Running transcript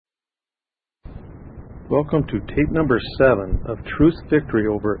Welcome to tape number 7 of Truth's Victory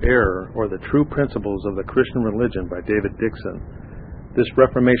Over Error, or the True Principles of the Christian Religion by David Dixon. This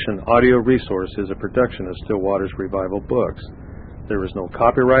Reformation audio resource is a production of Still Waters Revival Books. There is no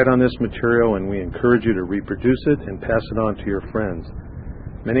copyright on this material, and we encourage you to reproduce it and pass it on to your friends.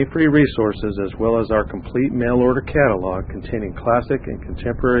 Many free resources, as well as our complete mail-order catalog containing classic and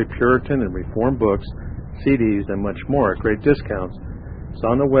contemporary Puritan and Reformed books, CDs, and much more at great discounts, is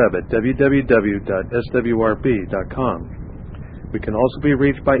on the web at www.swrb.com. We can also be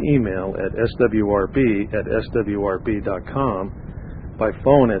reached by email at swrb@swrb.com, by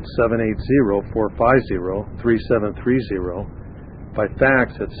phone at 780-450-3730, by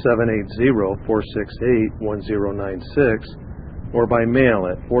fax at 780-468-1096, or by mail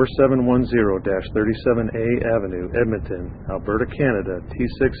at 4710-37A Avenue, Edmonton, Alberta, Canada,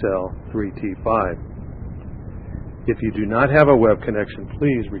 T6L 3T5. If you do not have a web connection,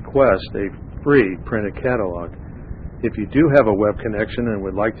 please request a free printed catalog. If you do have a web connection and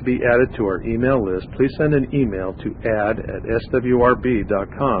would like to be added to our email list, please send an email to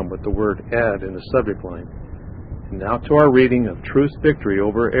add@swrb.com with the word add in the subject line. And now to our reading of Truth's Victory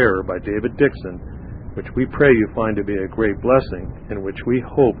Over Error by David Dixon, which we pray you find to be a great blessing, and which we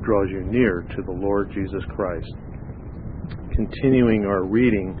hope draws you near to the Lord Jesus Christ. Continuing our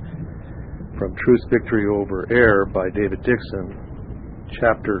reading from Truth's Victory Over Error by David Dixon,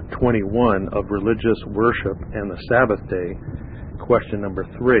 Chapter 21 of Religious Worship and the Sabbath Day, question number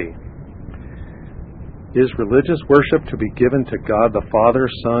 3. Is religious worship to be given to God the Father,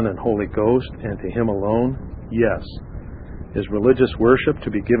 Son, and Holy Ghost, and to Him alone? Yes. Is religious worship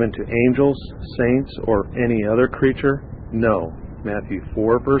to be given to angels, saints, or any other creature? No. Matthew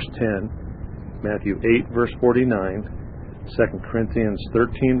 4, verse 10, Matthew 8, verse 49, 2 Corinthians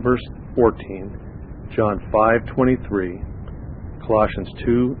 13, verse 14, John 5:23, Colossians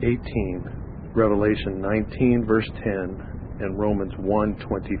 2:18, Revelation 19, verse 10, and Romans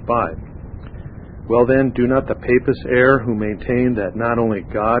 1:25. Well then, do not the papists err who maintain that not only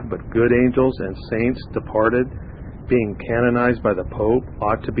God, but good angels and saints departed, being canonized by the Pope,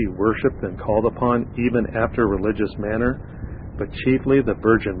 ought to be worshipped and called upon even after a religious manner, but chiefly the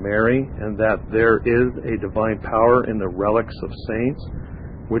Virgin Mary, and that there is a divine power in the relics of saints,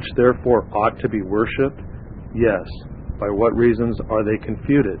 which therefore ought to be worshipped? Yes. By what reasons are they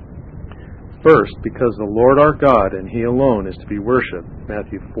confuted? First, because the Lord our God and He alone is to be worshipped,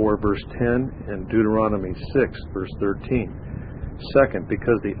 Matthew 4, verse 10, and Deuteronomy 6, verse 13. Second,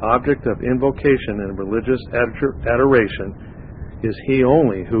 because the object of invocation and religious adoration is He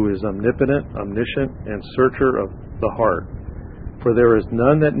only who is omnipotent, omniscient, and searcher of the heart. For there is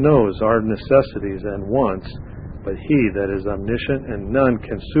none that knows our necessities and wants, but He that is omniscient, and none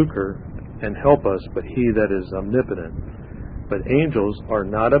can succor and help us but He that is omnipotent. But angels are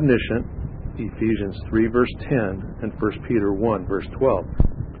not omniscient, Ephesians 3, verse 10, and 1 Peter 1, verse 12.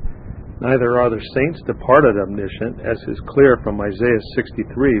 Neither are the saints departed omniscient, as is clear from Isaiah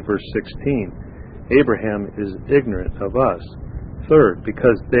 63, verse 16. Abraham is ignorant of us. Third,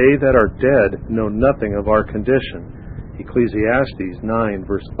 because they that are dead know nothing of our condition, Ecclesiastes 9,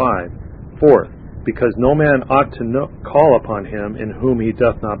 verse 5. Fourth, because no man ought to call upon Him in whom he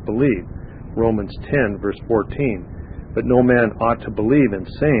doth not believe, Romans 10, verse 14. But no man ought to believe in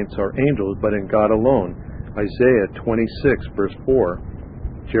saints or angels, but in God alone, Isaiah 26, verse 4.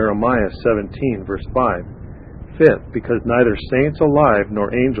 Jeremiah 17, verse 5. Fifth, because neither saints alive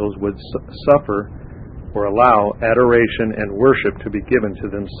nor angels would suffer or allow adoration and worship to be given to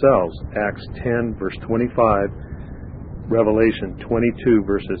themselves, Acts 10, verse 25, Revelation 22,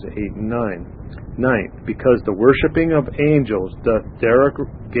 verses 8 and 9. Ninth, because the worshipping of angels doth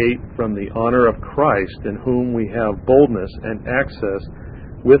derogate from the honor of Christ, in whom we have boldness and access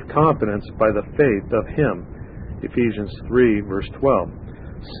with confidence by the faith of Him, Ephesians 3, verse 12.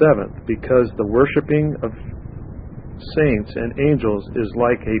 Seventh, because the worshipping of saints and angels is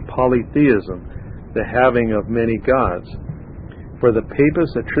like a polytheism, the having of many gods. For the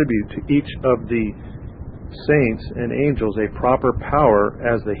papists attribute to each of the saints and angels a proper power,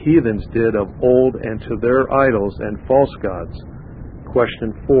 as the heathens did of old, and to their idols and false gods.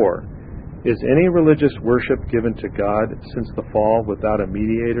 Question 4. Is any religious worship given to God since the fall without a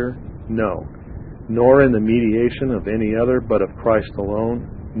mediator? No. Nor in the mediation of any other but of Christ alone?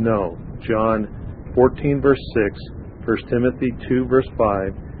 No. John 14, verse 6, 1 Timothy 2, verse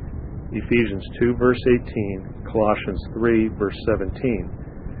 5, Ephesians 2, verse 18, Colossians 3, verse 17.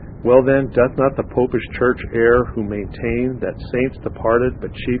 Well then, doth not the Popish Church err who maintain that saints departed,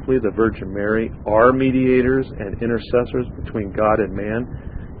 but chiefly the Virgin Mary, are mediators and intercessors between God and man?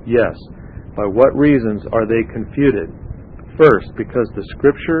 Yes. By what reasons are they confuted? First, because the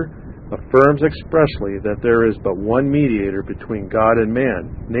Scripture affirms expressly that there is but one mediator between God and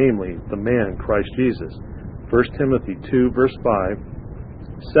man, namely, the man Christ Jesus. 1 Timothy 2, verse 5.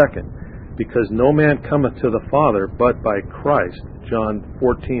 Second, because no man cometh to the Father but by Christ. John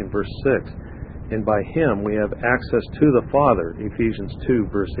 14, verse 6. And by him we have access to the Father. Ephesians 2,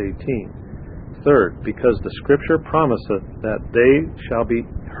 verse 18. Third, because the Scripture promiseth that they shall be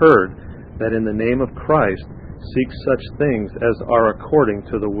heard that in the name of Christ seek such things as are according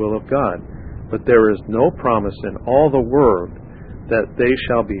to the will of God. But there is no promise in all the world that they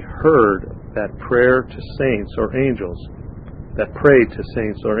shall be heard that prayer to saints or angels, that pray to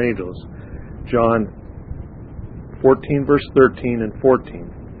saints or angels. John 14, verse 13 and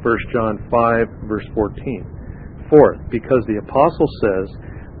 14. 1 John 5, verse 14. Fourth, because the apostle says,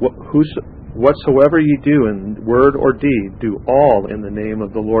 whatsoever ye do in word or deed, do all in the name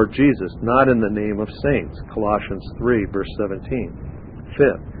of the Lord Jesus, not in the name of saints. Colossians 3, verse 17.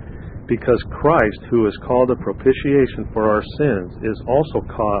 Fifth, because Christ, who is called a propitiation for our sins, is also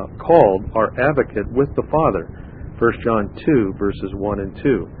called our advocate with the Father. 1 John 2, verses 1 and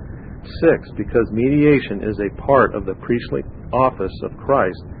 2. Sixth, because mediation is a part of the priestly office of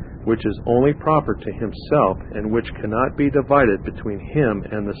Christ, which is only proper to himself, and which cannot be divided between him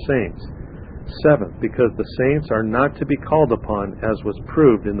and the saints. Seventh, because the saints are not to be called upon, as was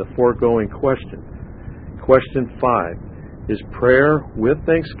proved in the foregoing question. Question 5. Is prayer with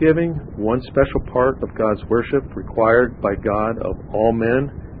thanksgiving one special part of God's worship required by God of all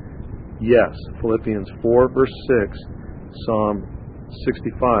men? Yes. Philippians 4, verse 6, Psalm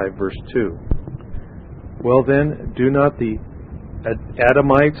 65, verse 2. Well then, do not the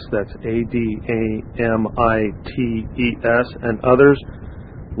Adamites, that's Adamites, and others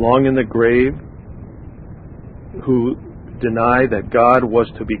long in the grave, who deny that God was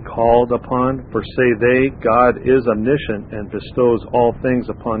to be called upon, for say they, God is omniscient and bestows all things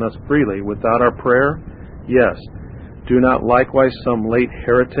upon us freely without our prayer? Yes. Do not likewise some late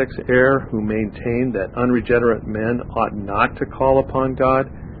heretics err, who maintain that unregenerate men ought not to call upon God?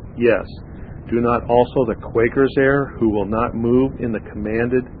 Yes. Do not also the Quakers err, who will not move in the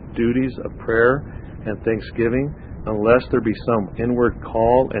commanded duties of prayer and thanksgiving, unless there be some inward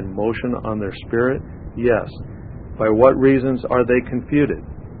call and motion on their spirit? Yes. By what reasons are they confuted?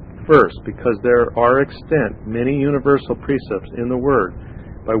 First, because there are extant many universal precepts in the Word,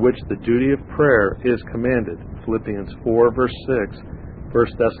 by which the duty of prayer is commanded. Philippians 4, verse 6,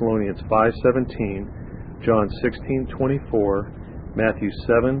 1 Thessalonians 5:17, John 16:24, Matthew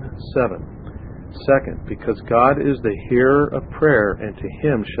 7:7. Second, because God is the hearer of prayer, and to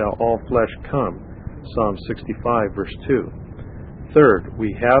him shall all flesh come. Psalm 65, verse 2. Third,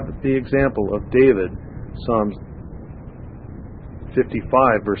 we have the example of David, Psalms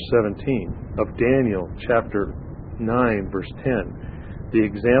 55, verse 17, of Daniel, chapter 9, verse 10, the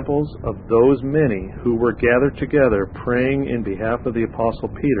examples of those many who were gathered together praying in behalf of the Apostle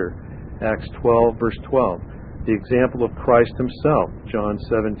Peter, Acts 12, verse 12, the example of Christ himself, John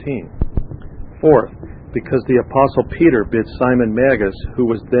 17. Fourth, because the Apostle Peter bid Simon Magus, who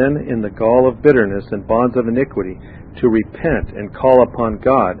was then in the gall of bitterness and bonds of iniquity, to repent and call upon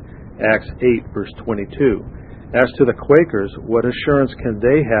God, Acts 8, verse 22. As to the Quakers, what assurance can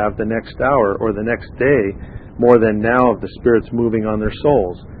they have the next hour or the next day more than now of the Spirit's moving on their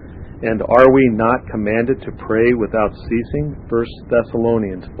souls? And are we not commanded to pray without ceasing? 1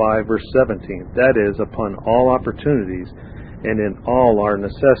 Thessalonians 5, verse 17. That is, upon all opportunities and in all our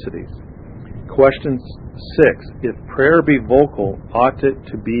necessities. Question 6. If prayer be vocal, ought it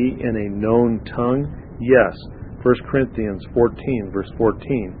to be in a known tongue? Yes. 1 Corinthians 14, verse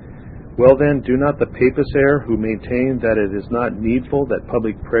 14. Well then, do not the papists err, who maintain that it is not needful that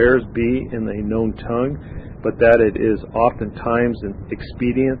public prayers be in a known tongue, but that it is oftentimes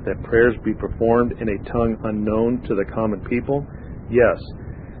expedient that prayers be performed in a tongue unknown to the common people? Yes.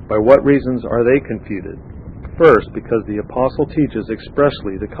 By what reasons are they confuted? First, because the apostle teaches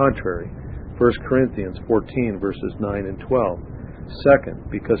expressly the contrary. 1 Corinthians 14, verses 9 and 12. Second,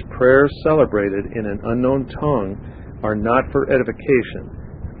 because prayers celebrated in an unknown tongue are not for edification.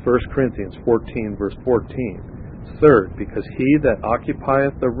 1 Corinthians 14, verse 14. Third, because he that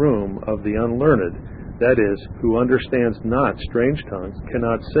occupieth the room of the unlearned, that is, who understands not strange tongues,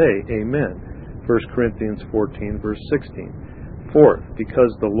 cannot say Amen. 1 Corinthians 14, verse 16. Fourth,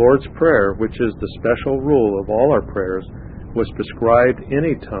 because the Lord's Prayer, which is the special rule of all our prayers, was prescribed in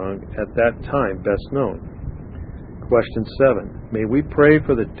a tongue at that time best known. Question 7. May we pray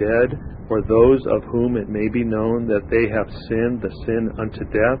for the dead, or those of whom it may be known that they have sinned the sin unto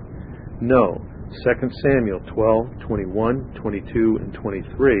death? No. 2 Samuel 12, 21, 22, and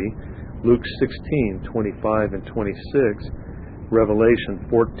 23, Luke 16, 25 and 26, Revelation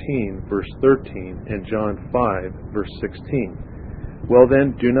 14, verse 13, and John 5, verse 16. Well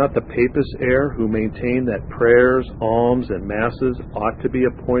then, do not the papists err, who maintain that prayers, alms, and masses ought to be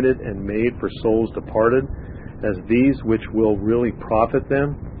appointed and made for souls departed, as these which will really profit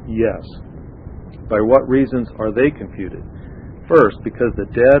them? Yes. By what reasons are they confuted? First, because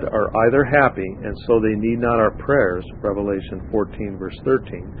the dead are either happy, and so they need not our prayers, Revelation 14, verse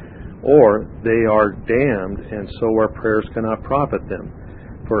 13, or they are damned, and so our prayers cannot profit them.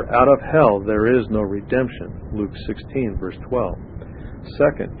 For out of hell there is no redemption, Luke 16, verse 12.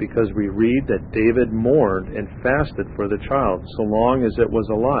 Second, because we read that David mourned and fasted for the child so long as it was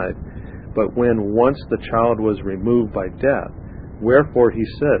alive, but when once the child was removed by death, wherefore he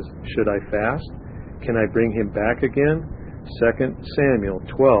says, Should I fast? Can I bring him back again? 2 Samuel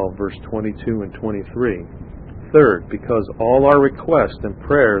 12, verse 22 and 23. Third, because all our requests and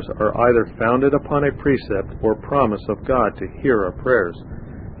prayers are either founded upon a precept or promise of God to hear our prayers.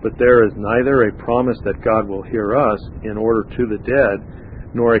 But there is neither a promise that God will hear us in order to the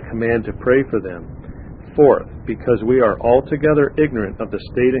dead, nor a command to pray for them. Fourth, because we are altogether ignorant of the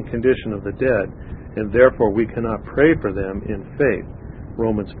state and condition of the dead, and therefore we cannot pray for them in faith.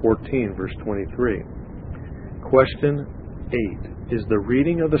 Romans 14, verse 23. Question 8. Is the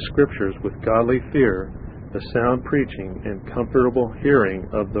reading of the Scriptures with godly fear, the sound preaching and comfortable hearing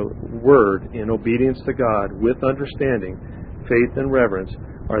of the Word in obedience to God with understanding, faith, and reverence,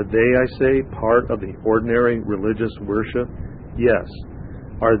 are they, I say, part of the ordinary religious worship? Yes.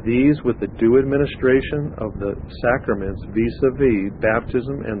 Are these with the due administration of the sacraments vis-a-vis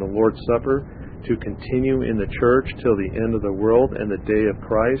baptism and the Lord's Supper to continue in the church till the end of the world and the day of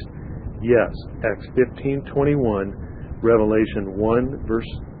Christ? Yes. Acts 15:21, Revelation 1, verse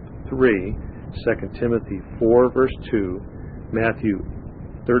 3, 2 Timothy 4, verse 2, Matthew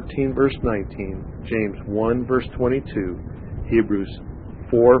 13, verse 19, James 1, verse 22, Hebrews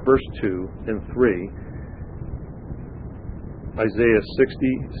 4, verse 2 and 3, Isaiah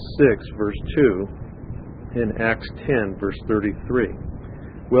 66, verse 2, and Acts 10, verse 33.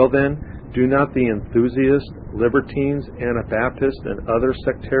 Well then, do not the enthusiasts, libertines, Anabaptists, and other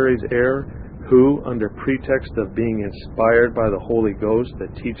sectaries err, who, under pretext of being inspired by the Holy Ghost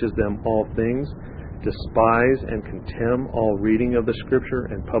that teaches them all things, despise and contemn all reading of the Scripture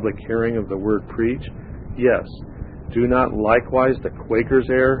and public hearing of the Word preached? Yes. Do not likewise the Quakers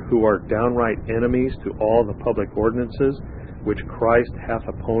err, who are downright enemies to all the public ordinances, which Christ hath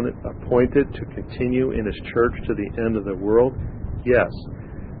appointed to continue in His church to the end of the world? Yes.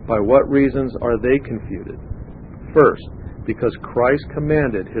 By what reasons are they confuted? First, because Christ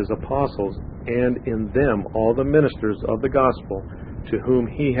commanded His apostles, and in them all the ministers of the gospel, to whom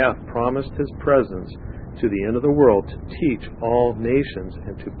He hath promised His presence to the end of the world, to teach all nations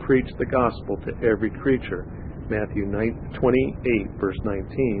and to preach the gospel to every creature. Matthew 28, verse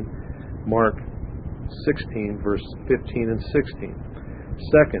 19, Mark 16, verse 15 and 16.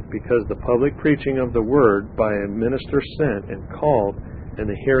 Second, because the public preaching of the word by a minister sent and called, and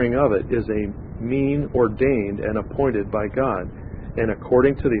the hearing of it, is a mean ordained and appointed by God, and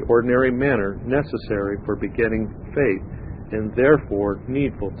according to the ordinary manner necessary for begetting faith, and therefore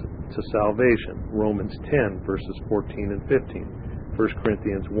needful to salvation. Romans 10, verses 14 and 15. 1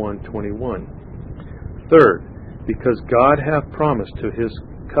 Corinthians 1:21. Third, because God hath promised to His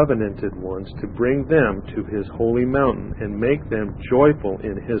covenanted ones to bring them to His holy mountain and make them joyful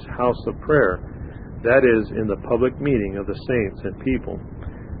in His house of prayer, that is, in the public meeting of the saints and people.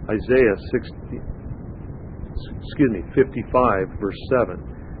 Isaiah 55, verse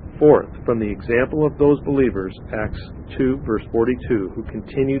 7. Fourth, from the example of those believers, Acts 2, verse 42, who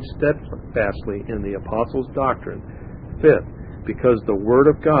continued steadfastly in the apostles' doctrine. Fifth, because the Word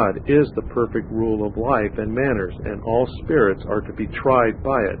of God is the perfect rule of life and manners, and all spirits are to be tried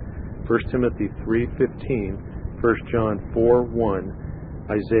by it. 1 Timothy 3:15, 1 John 4:1,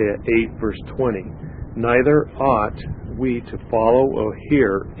 Isaiah 8, verse 20. Neither ought we to follow or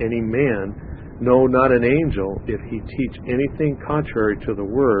hear any man, no, not an angel, if he teach anything contrary to the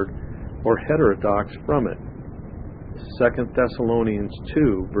Word, or heterodox from it. 2 Thessalonians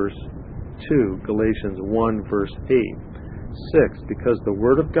 2, verse 2, Galatians 1, verse 8. 6. Because the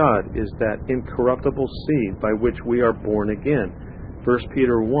Word of God is that incorruptible seed by which we are born again. 1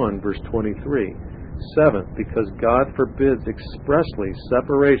 Peter 1, verse 23. 7. Because God forbids expressly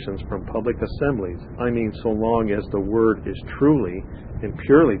separations from public assemblies, I mean so long as the Word is truly and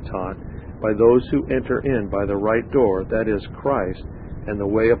purely taught by those who enter in by the right door, that is, Christ, and the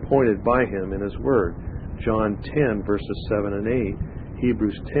way appointed by Him in His Word. John 10, verses 7 and 8.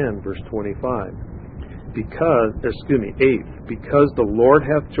 Hebrews 10, verse 25. 8. Because the Lord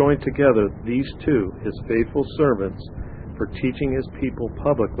hath joined together these two, His faithful servants, for teaching his people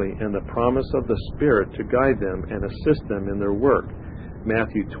publicly, and the promise of the Spirit to guide them and assist them in their work.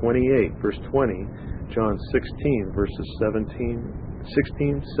 Matthew 28, verse 20, John 16, verses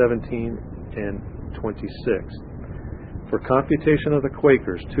 16, 17, and 26. For confutation of the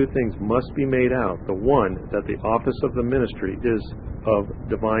Quakers, two things must be made out. The one, that the office of the ministry is of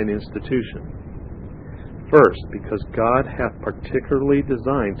divine institution. First, because God hath particularly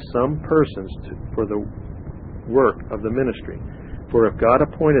designed some persons for the work of the ministry. For if God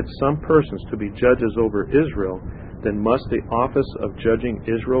appointed some persons to be judges over Israel, then must the office of judging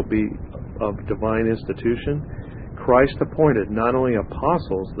Israel be of divine institution? Christ appointed not only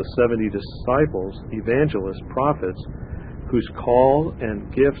apostles, the 70 disciples, evangelists, prophets, whose call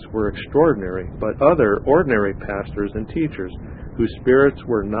and gifts were extraordinary, but other ordinary pastors and teachers, whose spirits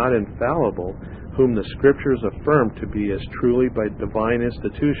were not infallible, whom the Scriptures affirm to be as truly by divine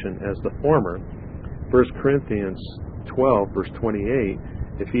institution as the former. 1 Corinthians 12, verse 28,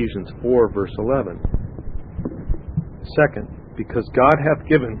 Ephesians 4, verse 11. Second, because God hath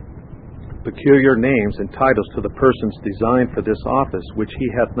given peculiar names and titles to the persons designed for this office, which he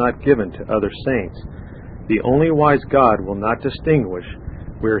hath not given to other saints. The only wise God will not distinguish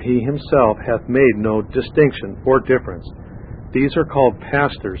where he himself hath made no distinction or difference. These are called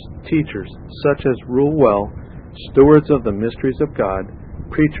pastors, teachers, such as rule well, stewards of the mysteries of God,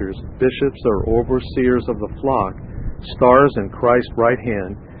 preachers, bishops or overseers of the flock, stars in Christ's right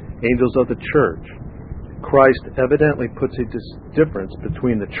hand, angels of the church. Christ evidently puts a difference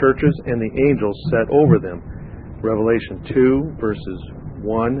between the churches and the angels set over them. Revelation 2, verses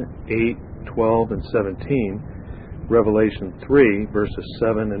 1, 8, 12, and 17. Revelation 3, verses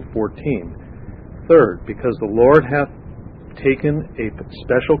 7 and 14. Third, because the Lord hath taken a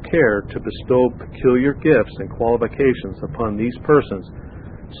special care to bestow peculiar gifts and qualifications upon these persons,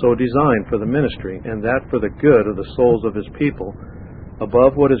 so designed for the ministry, and that for the good of the souls of his people,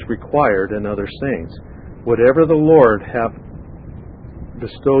 above what is required in other saints. Whatever the Lord hath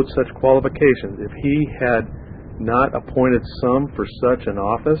bestowed such qualifications, if he had not appointed some for such an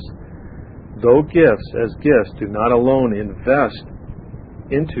office, though gifts as gifts do not alone invest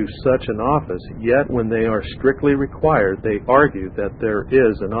into such an office, yet when they are strictly required, they argue that there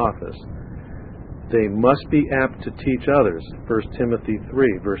is an office. They must be apt to teach others, 1 Timothy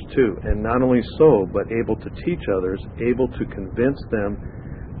 3, verse 2, and not only so, but able to teach others, able to convince them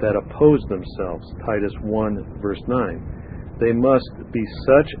that oppose themselves, Titus 1, verse 9. They must be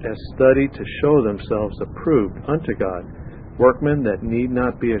such as study to show themselves approved unto God, workmen that need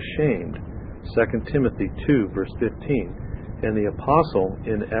not be ashamed, 2 Timothy 2, verse 15. And the apostle,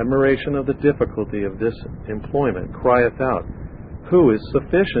 in admiration of the difficulty of this employment, crieth out, Who is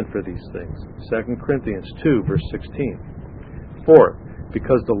sufficient for these things? 2 Corinthians 2, verse 16. Fourth,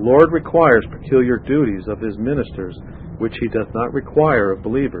 because the Lord requires peculiar duties of his ministers, which he doth not require of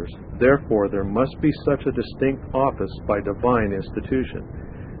believers. Therefore there must be such a distinct office by divine institution.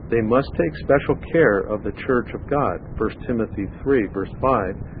 They must take special care of the church of God, 1 Timothy 3, verse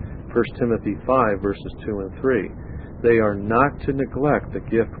 5, 1 Timothy 5, verses 2 and 3. They are not to neglect the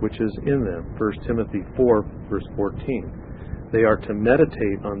gift which is in them, 1 Timothy 4, verse 14. They are to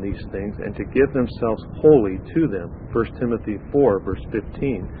meditate on these things and to give themselves wholly to them, 1 Timothy 4, verse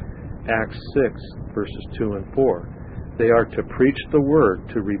 15, Acts 6, verses 2 and 4. They are to preach the word,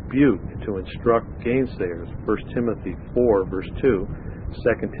 to rebuke, to instruct gainsayers, 1 Timothy 4, verse 2,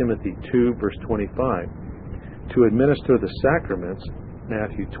 2 Timothy 2, verse 25. To administer the sacraments,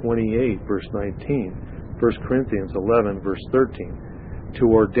 Matthew 28, verse 19, 1 Corinthians 11, verse 13, to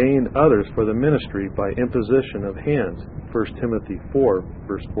ordain others for the ministry by imposition of hands, 1 Timothy 4,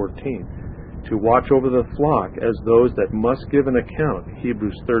 verse 14, to watch over the flock as those that must give an account,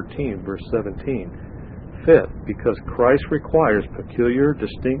 Hebrews 13, verse 17. Fifth, because Christ requires peculiar,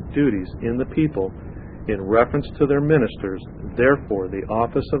 distinct duties in the people in reference to their ministers, therefore the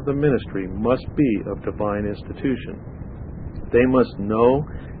office of the ministry must be of divine institution. They must know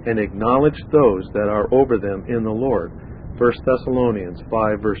and acknowledge those that are over them in the Lord, 1 Thessalonians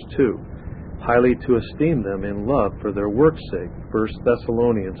 5, verse 2, highly to esteem them in love for their work's sake, 1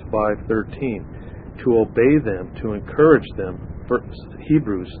 Thessalonians 5:13, to obey them, to encourage them,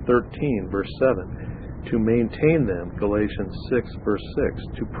 Hebrews 13, verse 7, to maintain them, Galatians 6, verse 6,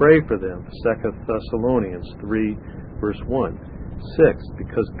 to pray for them, 2 Thessalonians 3, verse 1. 6,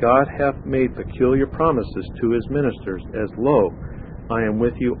 because God hath made peculiar promises to his ministers, as lo, I am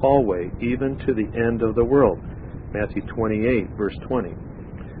with you always, even to the end of the world, Matthew 28, verse 20.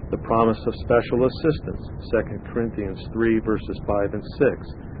 The promise of special assistance, 2 Corinthians 3, verses 5 and 6.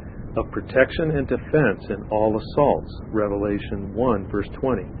 Of protection and defense in all assaults, Revelation 1, verse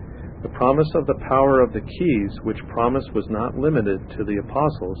 20. The promise of the power of the keys, which promise was not limited to the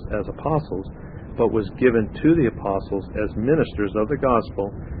apostles as apostles, but was given to the apostles as ministers of the gospel,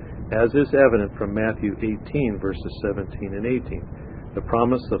 as is evident from Matthew 18, verses 17 and 18. The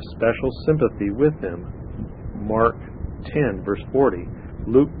promise of special sympathy with them, Mark 10, verse 40,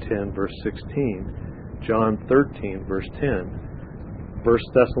 Luke 10, verse 16, John 13, verse 10, 1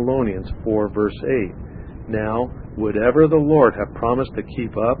 Thessalonians 4, verse 8. Now, would ever the Lord have promised to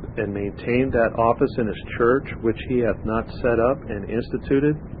keep up and maintain that office in his church, which he hath not set up and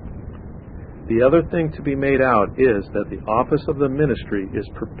instituted? The other thing to be made out is that the office of the ministry is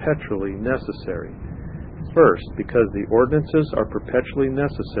perpetually necessary. First, because the ordinances are perpetually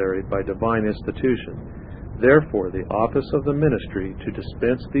necessary by divine institution. Therefore, the office of the ministry to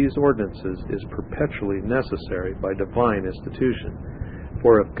dispense these ordinances is perpetually necessary by divine institution.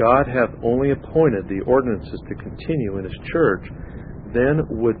 For if God hath only appointed the ordinances to continue in his church, then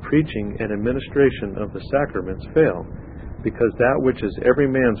would preaching and administration of the sacraments fail, because that which is every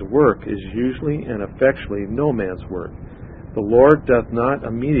man's work is usually and effectually no man's work. The Lord doth not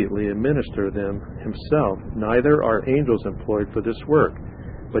immediately administer them himself, neither are angels employed for this work,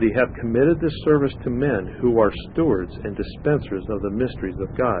 but he hath committed this service to men who are stewards and dispensers of the mysteries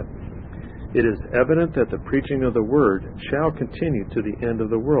of God. It is evident that the preaching of the word shall continue to the end of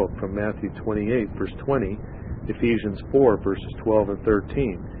the world, from Matthew 28, verse 20, Ephesians 4, verses 12 and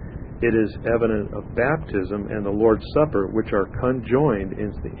 13. It is evident of baptism and the Lord's Supper, which are conjoined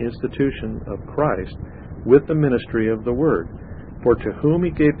in the institution of Christ with the ministry of the Word. For to whom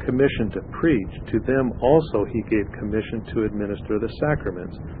he gave commission to preach, to them also he gave commission to administer the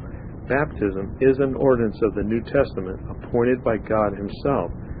sacraments. Baptism is an ordinance of the New Testament appointed by God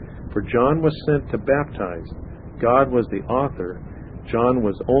himself. For John was sent to baptize. God was the author. John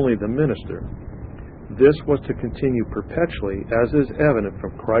was only the minister. This was to continue perpetually, as is evident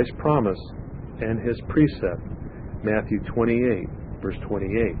from Christ's promise and his precept, Matthew 28, verse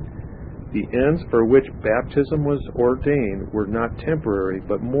 28. The ends for which baptism was ordained were not temporary,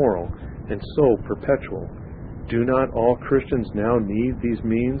 but moral, and so perpetual. Do not all Christians now need these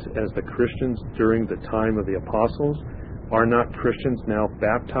means as the Christians during the time of the apostles? Are not Christians now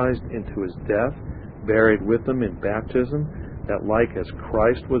baptized into his death, buried with him in baptism, that like as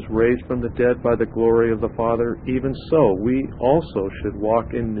Christ was raised from the dead by the glory of the Father, even so we also should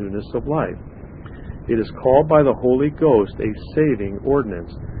walk in newness of life? It is called by the Holy Ghost a saving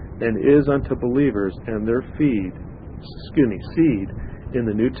ordinance, and is unto believers and their seed in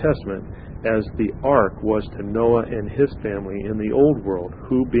the New Testament, as the ark was to Noah and his family in the old world,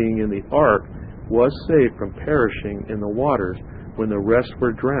 who being in the ark was saved from perishing in the waters when the rest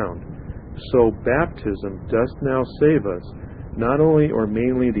were drowned. So baptism does now save us, not only or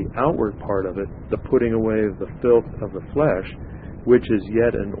mainly the outward part of it, the putting away of the filth of the flesh, which is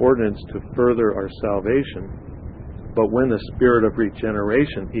yet an ordinance to further our salvation, but when the Spirit of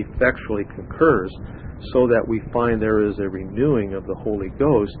regeneration effectually concurs, so that we find there is a renewing of the Holy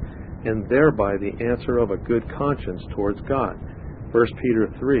Ghost, and thereby the answer of a good conscience towards God. 1 Peter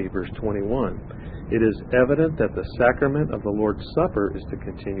 3, verse 21. It is evident that the sacrament of the Lord's Supper is to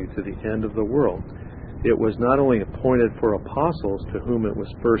continue to the end of the world. It was not only appointed for apostles to whom it was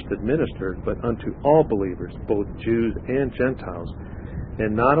first administered, but unto all believers, both Jews and Gentiles,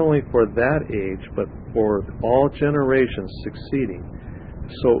 and not only for that age, but for all generations succeeding.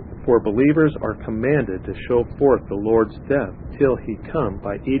 So, for believers are commanded to show forth the Lord's death till he come,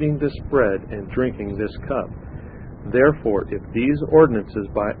 by eating this bread and drinking this cup. Therefore, if these ordinances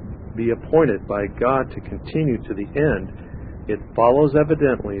be appointed by God to continue to the end, it follows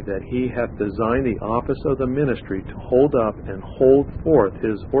evidently that he hath designed the office of the ministry to hold up and hold forth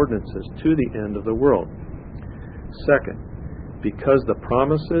his ordinances to the end of the world. Second, because the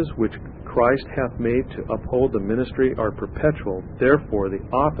promises which Christ hath made to uphold the ministry are perpetual, therefore the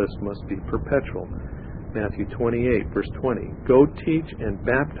office must be perpetual. Matthew 28, verse 20. Go teach and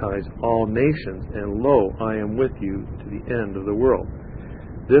baptize all nations, and lo, I am with you to the end of the world.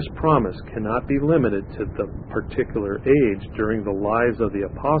 This promise cannot be limited to the particular age during the lives of the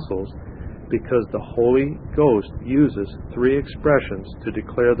apostles, because the Holy Ghost uses three expressions to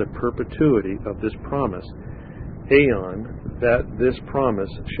declare the perpetuity of this promise. Aeon, that this promise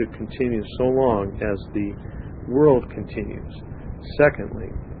should continue so long as the world continues. Secondly,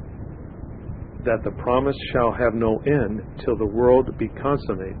 that the promise shall have no end till the world be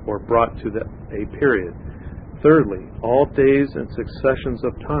consummate or brought to a period. Thirdly, all days and successions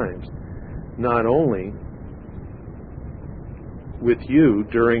of times, not only with you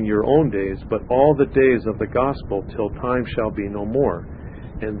during your own days, but all the days of the gospel till time shall be no more.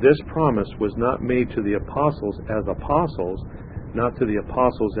 And this promise was not made to the apostles as apostles, not to the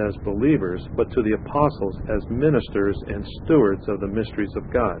apostles as believers, but to the apostles as ministers and stewards of the mysteries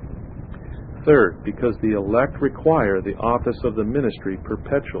of God. Third, because the elect require the office of the ministry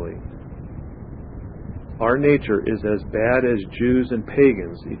perpetually. Our nature is as bad as Jews and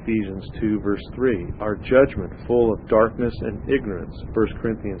pagans, Ephesians 2, verse 3. Our judgment full of darkness and ignorance, 1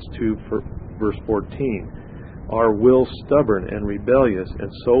 Corinthians 2, verse 14. Our will stubborn and rebellious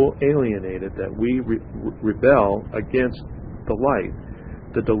and so alienated that we rebel against the light.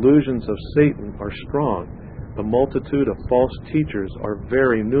 The delusions of Satan are strong. The multitude of false teachers are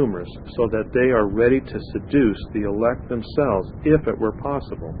very numerous, so that they are ready to seduce the elect themselves, if it were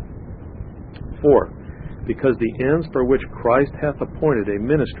possible. Fourth, because the ends for which Christ hath appointed a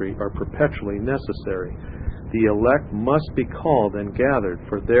ministry are perpetually necessary. The elect must be called and gathered,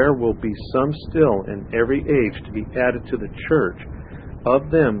 for there will be some still in every age to be added to the church,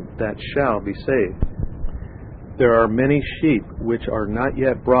 of them that shall be saved. There are many sheep which are not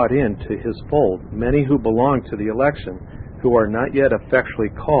yet brought into his fold, many who belong to the election, who are not yet effectually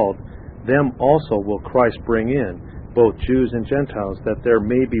called. Them also will Christ bring in, both Jews and Gentiles, that there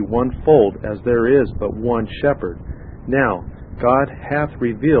may be one fold, as there is but one shepherd. Now, God hath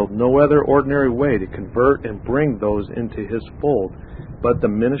revealed no other ordinary way to convert and bring those into his fold, but the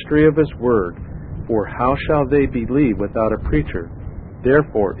ministry of his word. For how shall they believe without a preacher?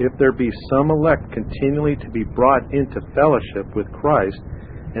 Therefore, if there be some elect continually to be brought into fellowship with Christ,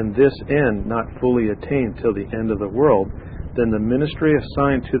 and this end not fully attained till the end of the world, then the ministry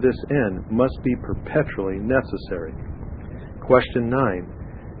assigned to this end must be perpetually necessary. Question 9.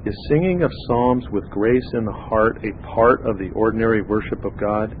 Is singing of psalms with grace in the heart a part of the ordinary worship of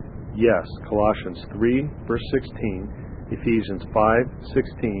God? Yes. Colossians 3, verse 16, Ephesians 5,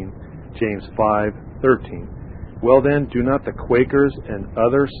 16, James 5, 13. Well then, do not the Quakers and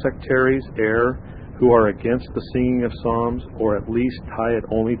other sectaries err, who are against the singing of psalms, or at least tie it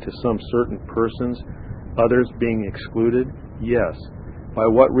only to some certain persons, others being excluded? Yes. By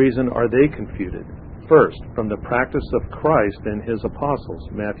what reason are they confuted? First, from the practice of Christ and his apostles,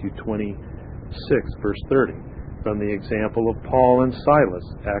 Matthew 26, verse 30. From the example of Paul and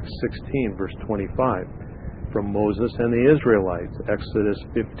Silas, Acts 16, verse 25. From Moses and the Israelites, Exodus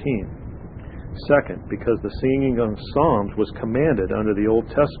 15. Second, because the singing of psalms was commanded under the Old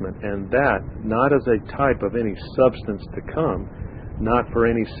Testament, and that not as a type of any substance to come, not for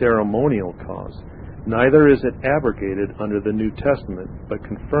any ceremonial cause. Neither is it abrogated under the New Testament, but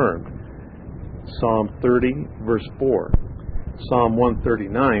confirmed. Psalm 30, verse 4. Psalm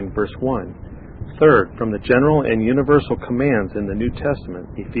 139, verse 1. Third, from the general and universal commands in the New Testament,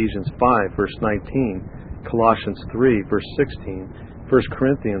 Ephesians 5, verse 19, Colossians 3, verse 16, 1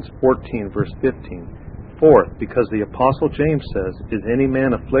 Corinthians 14, verse 15. Fourth, because the Apostle James says, Is any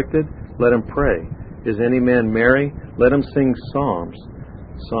man afflicted? Let him pray. Is any man merry? Let him sing psalms.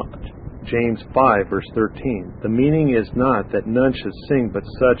 James 5, verse 13. The meaning is not that none should sing but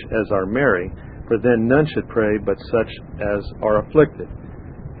such as are merry, for then none should pray but such as are afflicted.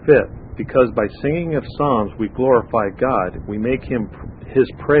 Fifth, because by singing of psalms we glorify God, we make his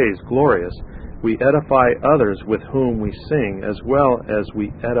praise glorious, we edify others with whom we sing, as well as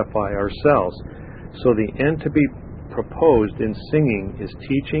we edify ourselves. So the end to be proposed in singing is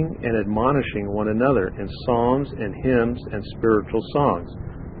teaching and admonishing one another in psalms and hymns and spiritual songs.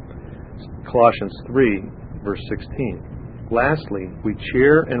 Colossians 3, verse 16. Lastly, we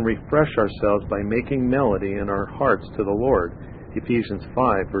cheer and refresh ourselves by making melody in our hearts to the Lord, Ephesians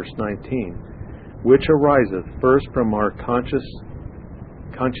 5, verse 19, which ariseth first from our conscientious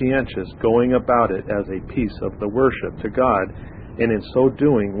going about it as a piece of the worship to God, and in so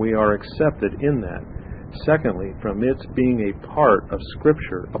doing we are accepted in that. Secondly, from its being a part of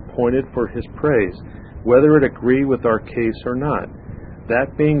Scripture appointed for his praise, whether it agree with our case or not.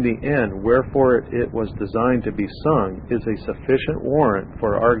 That being the end wherefore it was designed to be sung, is a sufficient warrant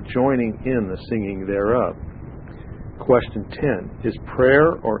for our joining in the singing thereof. Question 10. Is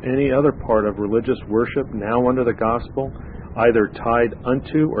prayer or any other part of religious worship now under the gospel either tied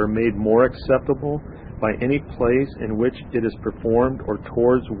unto or made more acceptable by any place in which it is performed or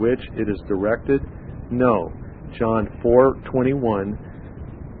towards which it is directed? No. John 4:21,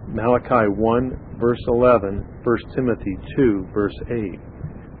 Malachi 1, verse 11, 1 Timothy 2, verse 8.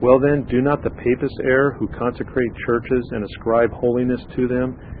 Well then, do not the papists err, who consecrate churches and ascribe holiness to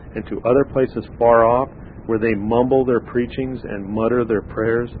them, and to other places far off, where they mumble their preachings and mutter their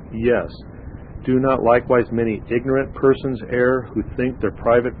prayers? Yes. Do not likewise many ignorant persons err, who think their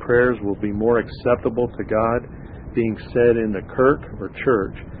private prayers will be more acceptable to God, being said in the kirk or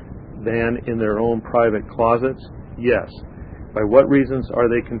church, than in their own private closets? Yes. By what reasons are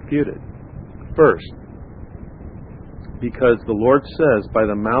they confuted? First, because the Lord says by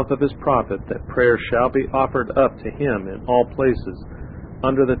the mouth of his prophet that prayer shall be offered up to him in all places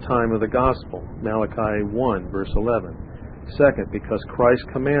under the time of the gospel, Malachi 1, verse 11. Second, because Christ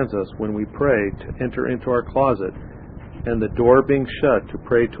commands us when we pray to enter into our closet, and the door being shut to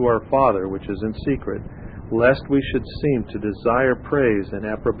pray to our Father which is in secret, lest we should seem to desire praise and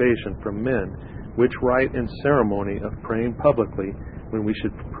approbation from men, which rite in ceremony of praying publicly when we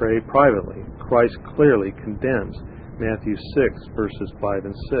should pray privately. Christ clearly condemns Matthew 6, verses 5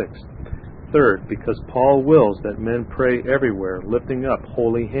 and 6. Third, because Paul wills that men pray everywhere, lifting up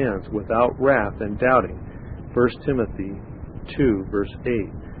holy hands without wrath and doubting. 1 Timothy 2, verse 8.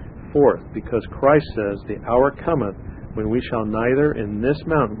 Fourth, because Christ says, the hour cometh when we shall neither in this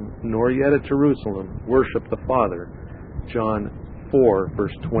mountain nor yet at Jerusalem worship the Father. John 4,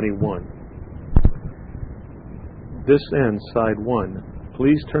 verse 21. This ends side 1.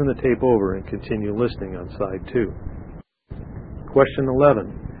 Please turn the tape over and continue listening on side 2. Question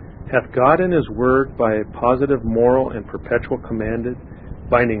 11. Hath God in his word by a positive moral and perpetual commanded,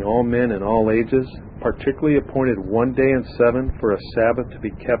 binding all men in all ages, particularly appointed one day in 7 for a Sabbath to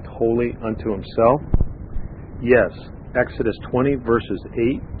be kept holy unto himself? Yes. Exodus 20, verses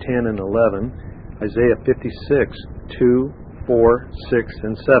 8, 10, and 11, Isaiah 56, 2, 4, 6,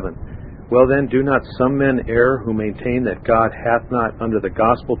 and 7. Well then, do not some men err who maintain that God hath not under the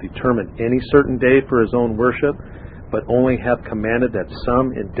gospel determined any certain day for his own worship, but only hath commanded that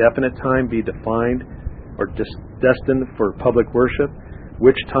some indefinite time be defined or destined for public worship,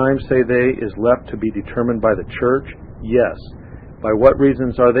 which time, say they, is left to be determined by the church? Yes. By what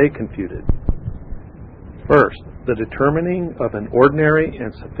reasons are they confuted? First, the determining of an ordinary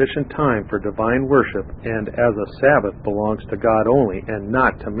and sufficient time for divine worship and as a Sabbath belongs to God only and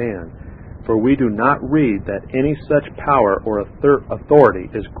not to man. For we do not read that any such power or authority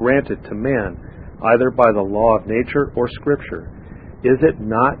is granted to man, either by the law of nature or Scripture. Is it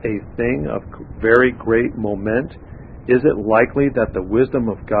not a thing of very great moment? Is it likely that the wisdom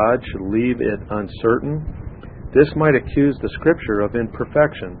of God should leave it uncertain? This might accuse the Scripture of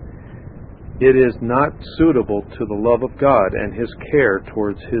imperfection. It is not suitable to the love of God and his care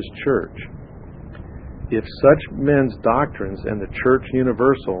towards his church. If such men's doctrines and the church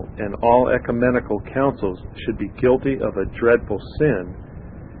universal and all ecumenical councils should be guilty of a dreadful sin,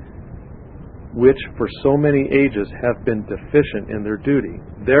 which for so many ages have been deficient in their duty,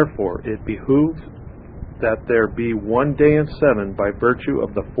 therefore it behooves that there be one day in 7 by virtue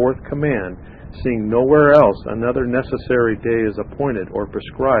of the 4th command, seeing nowhere else another necessary day is appointed or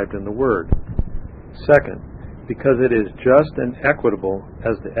prescribed in the Word. Second, because it is just and equitable,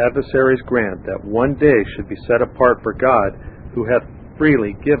 as the adversaries grant, that one day should be set apart for God, who hath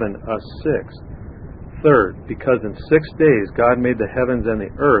freely given us 6. Third, because in 6 days God made the heavens and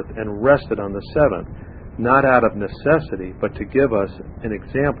the earth, and rested on the 7th, not out of necessity, but to give us an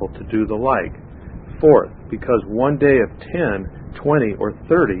example to do the like. Fourth, because one day of 10, 20, or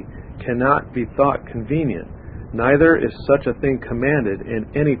 30 cannot be thought convenient, neither is such a thing commanded in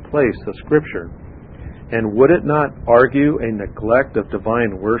any place of Scripture. And would it not argue a neglect of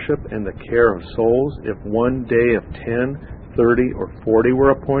divine worship and the care of souls if one day of 10, 30, or 40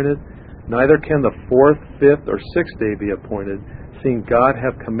 were appointed? Neither can the 4th, 5th, or 6th day be appointed, seeing God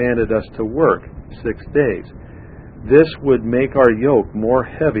hath commanded us to work 6 days. This would make our yoke more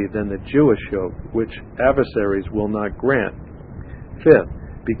heavy than the Jewish yoke, which adversaries will not grant. Fifth,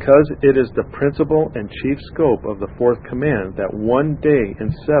 because it is the principal and chief scope of the 4th command that one day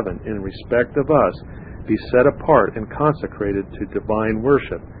in 7 in respect of us be set apart and consecrated to divine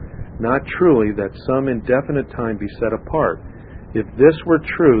worship, not truly that some indefinite time be set apart. If this were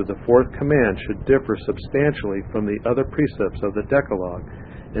true, the 4th command should differ substantially from the other precepts of the Decalogue,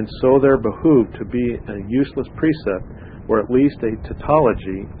 and so there behooved to be a useless precept, or at least a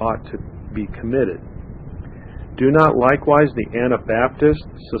tautology ought to be committed. Do not likewise the Anabaptists,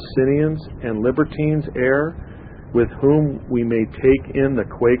 Socinians, and Libertines err, with whom we may take in the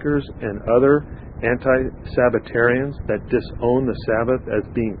Quakers and other anti-Sabbatarians that disown the Sabbath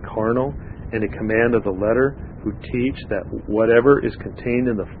as being carnal and a command of the letter, who teach that whatever is contained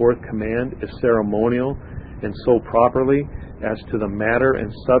in the 4th command is ceremonial, and so properly as to the matter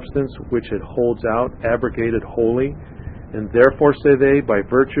and substance which it holds out abrogated wholly, and therefore, say they, by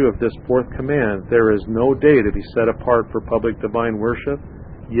virtue of this 4th command there is no day to be set apart for public divine worship?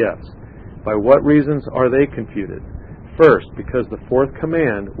 Yes. By what reasons are they confuted? First, because the 4th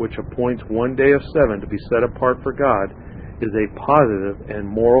command, which appoints one day of 7 to be set apart for God, is a positive and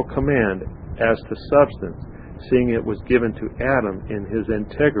moral command as to substance, seeing it was given to Adam in his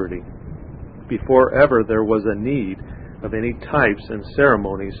integrity, before ever there was a need of any types and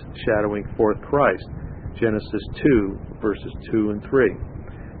ceremonies shadowing forth Christ. Genesis 2, verses 2 and 3.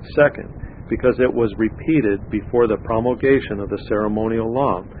 Second, because it was repeated before the promulgation of the ceremonial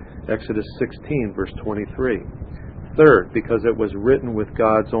law, Exodus 16, verse 23. Third, because it was written with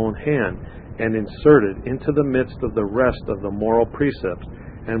God's own hand and inserted into the midst of the rest of the moral precepts,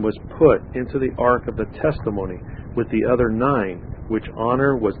 and was put into the ark of the testimony with the other 9, which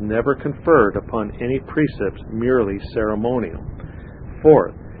honor was never conferred upon any precepts, merely ceremonial.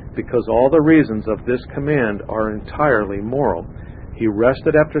 Fourth, because all the reasons of this command are entirely moral. He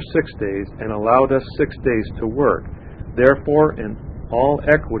rested after 6 days and allowed us 6 days to work. Therefore, in all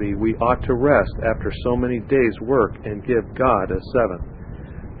equity, we ought to rest after so many days' work and give God a seventh.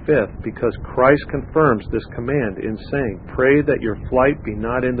 Fifth, because Christ confirms this command in saying, "Pray that your flight be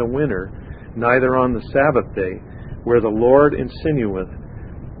not in the winter, neither on the Sabbath day, where the Lord insinueth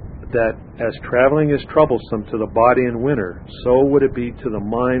that as traveling is troublesome to the body in winter, so would it be to the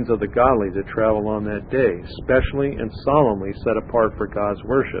minds of the godly to travel on that day, specially and solemnly set apart for God's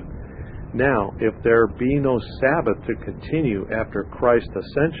worship. Now, if there be no Sabbath to continue after Christ's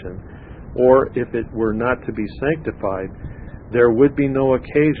ascension, or if it were not to be sanctified, there would be no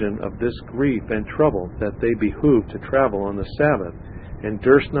occasion of this grief and trouble, that they behoved to travel on the Sabbath, and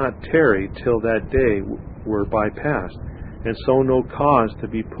durst not tarry till that day were bypast, and so no cause to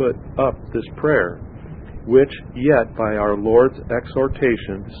be put up this prayer, which yet by our Lord's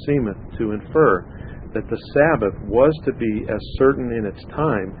exhortation seemeth to infer that the Sabbath was to be as certain in its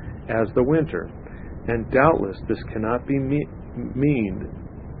time as the winter. And doubtless this cannot be meaned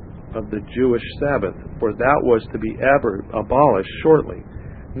of the Jewish Sabbath, for that was to be abolished shortly.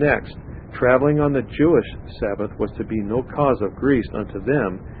 Next, traveling on the Jewish Sabbath was to be no cause of grief unto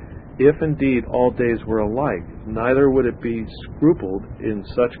them, if indeed all days were alike, neither would it be scrupled in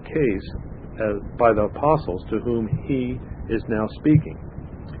such case as by the apostles to whom he is now speaking.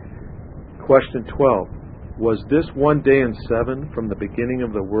 Question 12. Was this 1 day in 7 from the beginning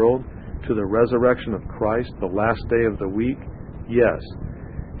of the world to the resurrection of Christ, the last day of the week? Yes.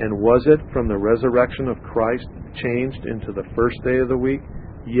 And was it from the resurrection of Christ changed into the first day of the week?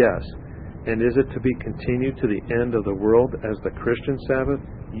 Yes. And is it to be continued to the end of the world as the Christian Sabbath?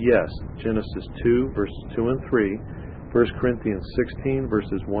 Yes. Genesis 2, verses 2 and 3, 1 Corinthians 16,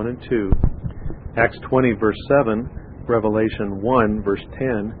 verses 1 and 2, Acts 20, verse 7, Revelation 1, verse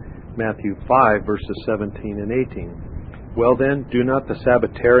 10, Matthew 5, verses 17 and 18. Well then, do not the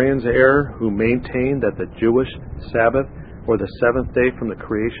Sabbatarians err, who maintain that the Jewish Sabbath, or the seventh day from the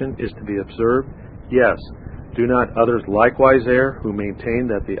creation, is to be observed? Yes. Do not others likewise err, who maintain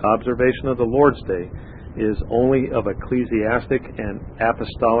that the observation of the Lord's Day is only of ecclesiastic and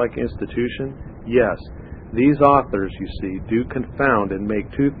apostolic institution? Yes. These authors, you see, do confound and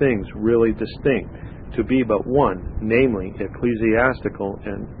make two things really distinct, to be but one, namely ecclesiastical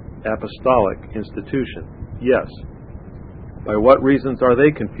and apostolic institution. Yes. By what reasons are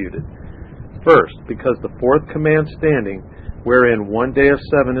they confuted? First, because the fourth command standing, wherein 1 day of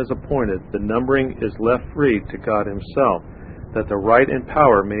 7 is appointed, the numbering is left free to God himself, that the right and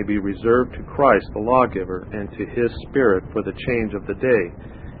power may be reserved to Christ the lawgiver, and to his Spirit for the change of the day,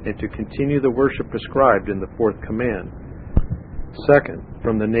 and to continue the worship prescribed in the fourth command. Second,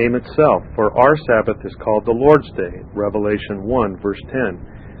 from the name itself, for our Sabbath is called the Lord's Day, Revelation 1, verse 10.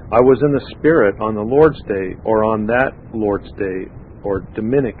 I was in the Spirit on the Lord's Day, or on that Lord's Day, or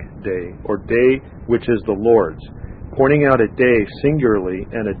Dominic Day, or day which is the Lord's, pointing out a day singularly,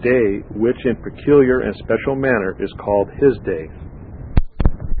 and a day which in peculiar and special manner is called his day.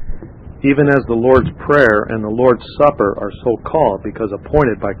 Even as the Lord's Prayer and the Lord's Supper are so called because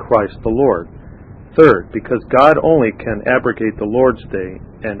appointed by Christ the Lord. Third, because God only can abrogate the Lord's Day,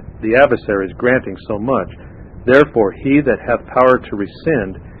 and the adversaries granting so much, therefore he that hath power to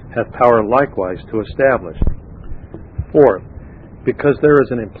rescind hath power likewise to establish. Fourth, because there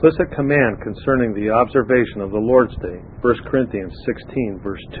is an implicit command concerning the observation of the Lord's Day, 1 Corinthians 16,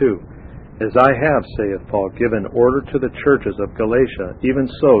 verse 2. As I have, saith Paul, given order to the churches of Galatia, even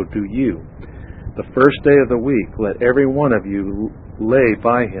so do you. The first day of the week let every one of you lay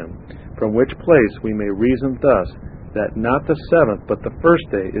by him, from which place we may reason thus, that not the seventh but the first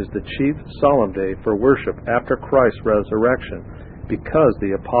day is the chief solemn day for worship after Christ's resurrection, because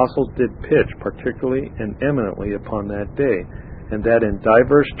the apostles did pitch particularly and eminently upon that day, and that in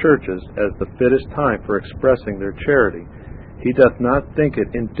divers churches as the fittest time for expressing their charity. He doth not think it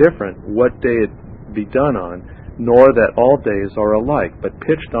indifferent what day it be done on, nor that all days are alike, but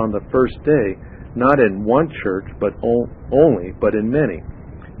pitched on the first day, not in one church but only, but in many.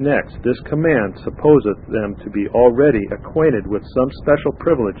 Next, this command supposeth them to be already acquainted with some special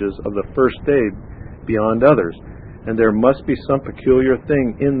privileges of the first day beyond others, and there must be some peculiar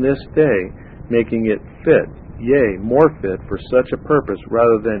thing in this day, making it fit, yea, more fit for such a purpose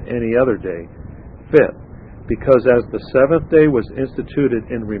rather than any other day. Fifth, because as the seventh day was instituted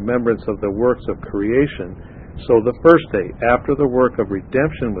in remembrance of the works of creation, so the first day, after the work of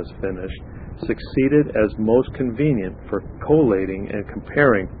redemption was finished, succeeded as most convenient for collating and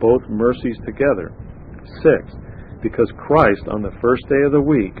comparing both mercies together. Sixth, because Christ on the first day of the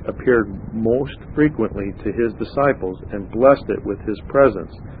week appeared most frequently to his disciples and blessed it with his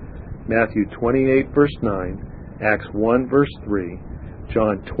presence. Matthew 28 verse 9, Acts 1 verse 3,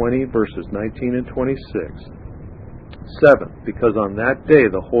 John 20 verses 19 and 26. Seventh, because on that day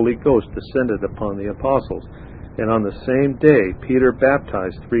the Holy Ghost descended upon the apostles, and on the same day Peter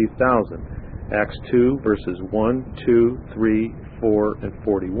baptized 3,000. Acts 2 verses 1, 2, 3, 4, and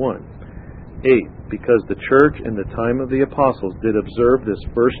 41. 8. Because the church in the time of the apostles did observe this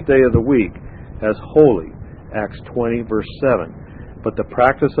first day of the week as holy. Acts 20 verse 7. But the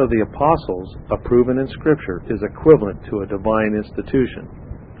practice of the apostles, proven in Scripture, is equivalent to a divine institution.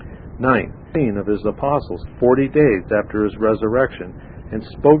 9. Of his apostles 40 days after his resurrection, and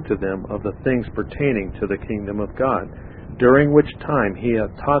spoke to them of the things pertaining to the kingdom of God, during which time he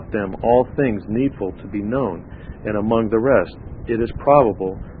hath taught them all things needful to be known, and among the rest, it is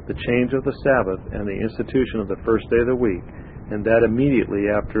probable the change of the Sabbath and the institution of the first day of the week, and that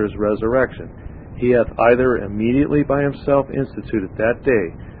immediately after his resurrection. He hath either immediately by himself instituted that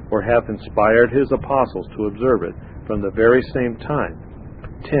day, or hath inspired his apostles to observe it from the very same time.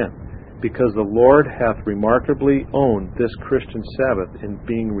 10. Because the Lord hath remarkably owned this Christian Sabbath in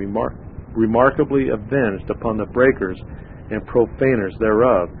being remarkably avenged upon the breakers and profaners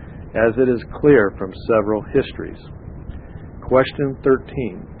thereof, as it is clear from several histories. Question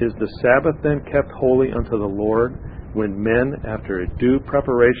 13. Is the Sabbath then kept holy unto the Lord, when men, after a due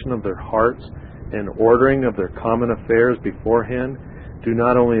preparation of their hearts and ordering of their common affairs beforehand, do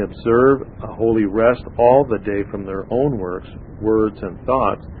not only observe a holy rest all the day from their own works, words, and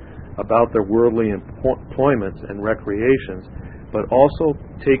thoughts about their worldly employments and recreations, but also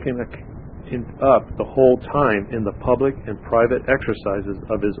taken up the whole time in the public and private exercises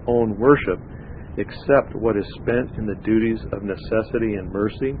of his own worship, except what is spent in the duties of necessity and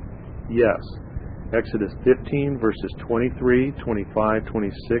mercy? Yes. Exodus 15 verses 23, 25,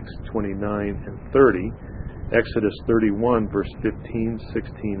 26, 29, and 30. Exodus 31 verse 15,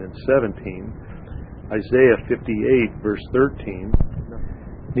 16, and 17. Isaiah 58 verse 13.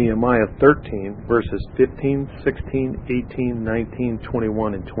 Nehemiah 13 verses 15, 16, 18, 19,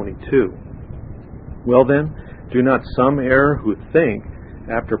 21, and 22. Well then, do not some err who think,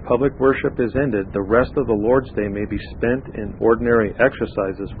 after public worship is ended, the rest of the Lord's Day may be spent in ordinary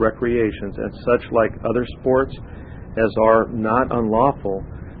exercises, recreations, and such like other sports as are not unlawful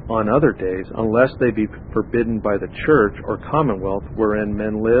on other days, unless they be forbidden by the church or commonwealth wherein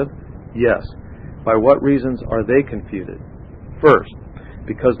men live? Yes. By what reasons are they confuted? First,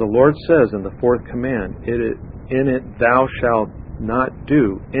 because the Lord says in the fourth command, in it thou shalt not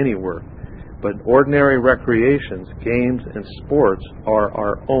do any work. But ordinary recreations, games, and sports are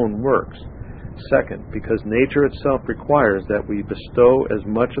our own works. Second, because nature itself requires that we bestow as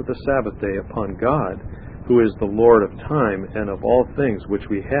much of the Sabbath day upon God, who is the Lord of time and of all things which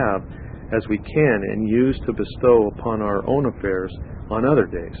we have, as we can and use to bestow upon our own affairs on other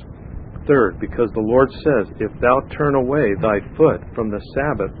days. Third, because the Lord says, if thou turn away thy foot from the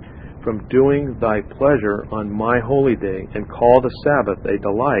Sabbath, from doing thy pleasure on my holy day, and call the Sabbath a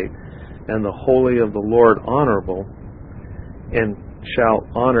delight, and the holy of the Lord honorable, and shalt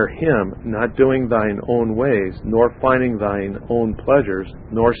honor him, not doing thine own ways, nor finding thine own pleasures,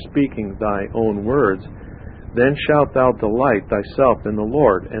 nor speaking thy own words, then shalt thou delight thyself in the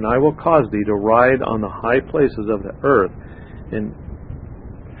Lord, and I will cause thee to ride on the high places of the earth, and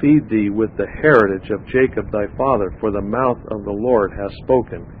feed thee with the heritage of Jacob thy father, for the mouth of the Lord hath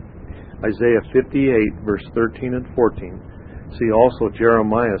spoken. Isaiah 58, verse 13 and 14. See also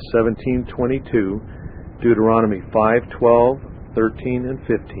Jeremiah 17:22, Deuteronomy 5:12, 13, and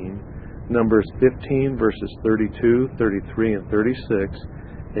 15, Numbers 15, verses 32, 33, and 36,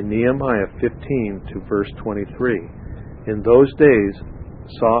 and Nehemiah 15 to verse 23. In those days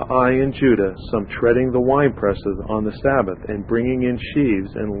saw I in Judah some treading the winepresses on the Sabbath, and bringing in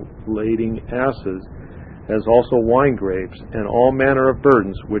sheaves, and lading asses, as also wine grapes, and all manner of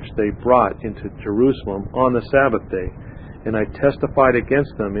burdens which they brought into Jerusalem on the Sabbath day. And I testified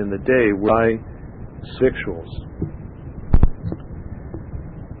against them in the day where I victuals.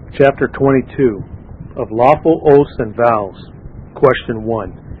 Chapter 22 of Lawful Oaths and Vows. Question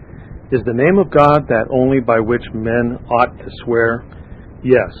 1. Is the name of God that only by which men ought to swear?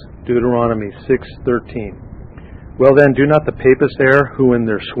 Yes. Deuteronomy 6:13. Well then, do not the papists err, who in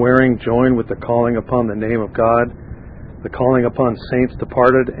their swearing join with the calling upon the name of God, the calling upon saints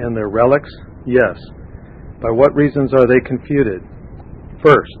departed, and their relics? Yes. By what reasons are they confuted?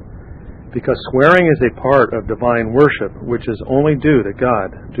 First, because swearing is a part of divine worship, which is only due to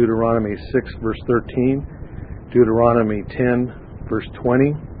God. Deuteronomy 6, verse 13, Deuteronomy 10, verse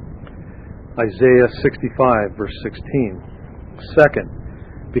 20, Isaiah 65, verse 16. Second,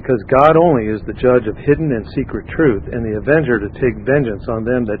 because God only is the judge of hidden and secret truth, and the avenger to take vengeance on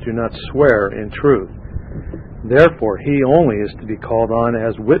them that do not swear in truth. Therefore, he only is to be called on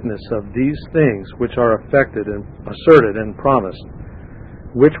as witness of these things which are affected and asserted and promised,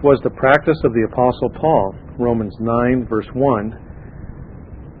 which was the practice of the Apostle Paul, Romans 9, verse 1,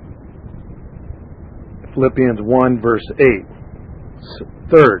 Philippians 1, verse 8.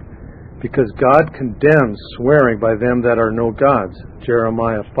 Third, because God condemns swearing by them that are no gods,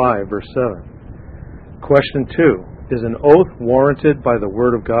 Jeremiah 5, verse 7. Question 2. Is an oath warranted by the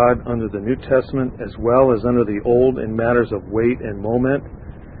Word of God under the New Testament as well as under the Old in matters of weight and moment?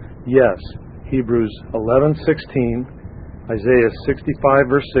 Yes. Hebrews 11:16, Isaiah 65,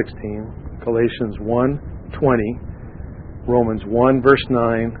 verse 16, Galatians 1:20, Romans 1, verse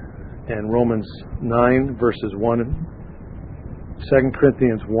 9, and Romans 9, verses 1, 2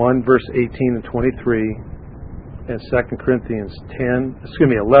 Corinthians 1, verse 18 and 23, and 2 Corinthians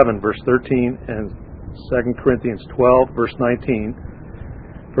 11, verse 13, and 2 Corinthians 12, verse 19,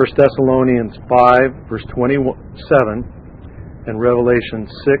 1 Thessalonians 5, verse 27, and Revelation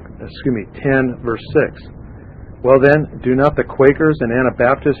 10, verse 6. Well then, do not the Quakers and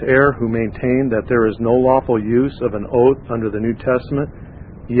Anabaptists err, who maintain that there is no lawful use of an oath under the New Testament?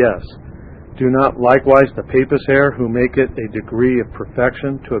 Yes. Do not likewise the Papists err, who make it a degree of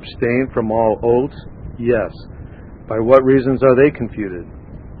perfection to abstain from all oaths? Yes. By what reasons are they confuted?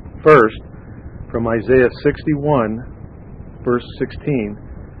 First, from Isaiah 61, verse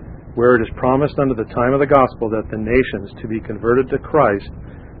 16, where it is promised unto the time of the gospel that the nations to be converted to Christ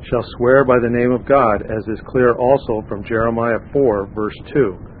shall swear by the name of God, as is clear also from Jeremiah 4, verse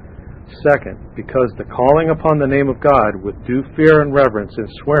 2. Second, because the calling upon the name of God with due fear and reverence in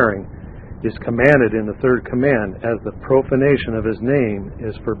swearing is commanded in the third command, as the profanation of his name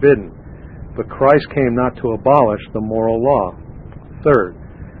is forbidden. But Christ came not to abolish the moral law. Third,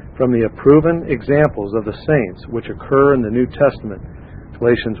 from the approven examples of the saints which occur in the New Testament,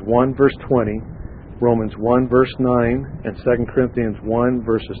 Galatians 1, verse 20, Romans 1, verse 9, and 2 Corinthians 1,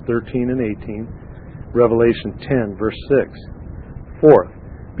 verses 13 and 18, Revelation 10, verse 6. Fourth,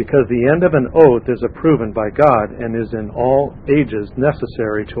 because the end of an oath is approven by God and is in all ages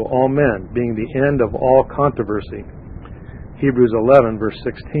necessary to all men, being the end of all controversy. Hebrews 11, verse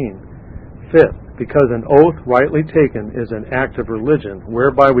 16. Fifth, because an oath rightly taken is an act of religion,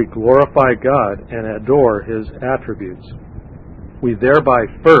 whereby we glorify God and adore His attributes. We thereby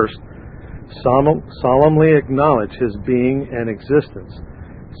first solemnly acknowledge His being and existence.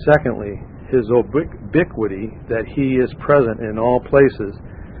 Secondly, His ubiquity, that He is present in all places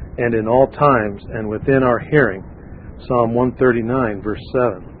and in all times and within our hearing. Psalm 139, verse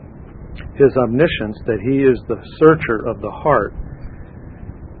 7. His omniscience, that He is the searcher of the heart.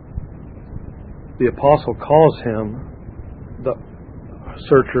 The apostle calls Him the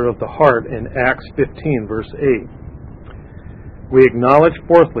searcher of the heart in Acts 15, verse 8. We acknowledge,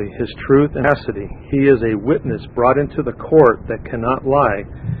 fourthly, His truth and veracity. He is a witness brought into the court that cannot lie,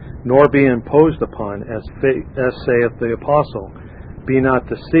 nor be imposed upon, as saith the apostle. Be not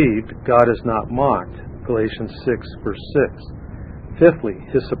deceived, God is not mocked. Galatians 6, verse 6. Fifthly,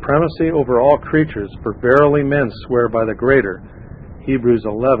 His supremacy over all creatures, for verily men swear by the greater. Hebrews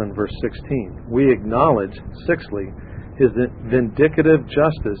 11, verse 16. We acknowledge, sixthly, His vindicative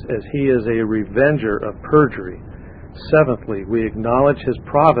justice, as He is a revenger of perjury. Seventhly, we acknowledge His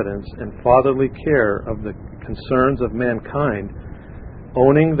providence and fatherly care of the concerns of mankind,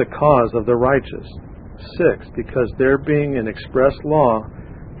 owning the cause of the righteous. Sixth, because there being an express law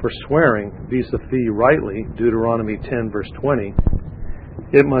for swearing vis-a-vis rightly, Deuteronomy 10, verse 20,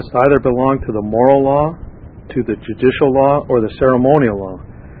 it must either belong to the moral law, to the judicial law, or the ceremonial law.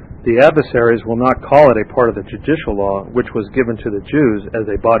 The adversaries will not call it a part of the judicial law, which was given to the Jews as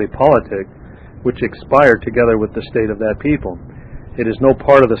a body politic, which expired together with the state of that people. It is no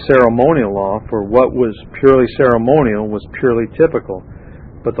part of the ceremonial law, for what was purely ceremonial was purely typical.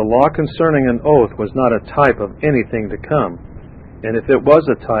 But the law concerning an oath was not a type of anything to come. And if it was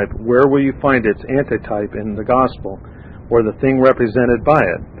a type, where will you find its antitype in the gospel, or the thing represented by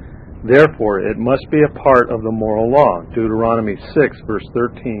it? Therefore, it must be a part of the moral law, Deuteronomy 6, verse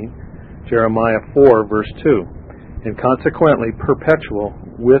 13, Jeremiah 4, verse 2, and consequently perpetual,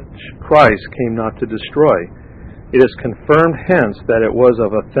 which Christ came not to destroy. It is confirmed hence that it was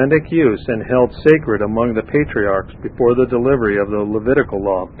of authentic use and held sacred among the patriarchs before the delivery of the Levitical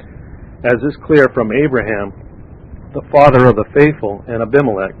law, as is clear from Abraham, the father of the faithful, and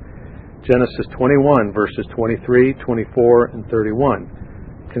Abimelech, Genesis 21, verses 23, 24, and 31.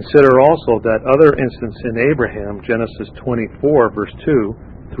 Consider also that other instance in Abraham, Genesis 24, verse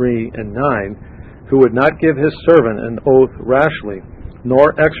 2, 3, and 9, who would not give his servant an oath rashly,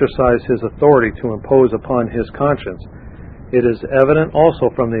 nor exercise his authority to impose upon his conscience. It is evident also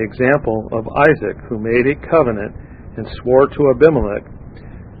from the example of Isaac, who made a covenant and swore to Abimelech,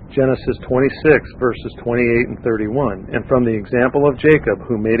 Genesis 26, verses 28 and 31, and from the example of Jacob,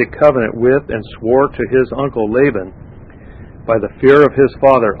 who made a covenant with and swore to his uncle Laban by the fear of his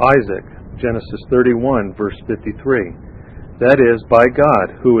father Isaac, Genesis 31, verse 53. That is, by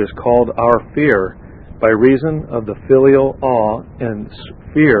God, who is called our fear, by reason of the filial awe and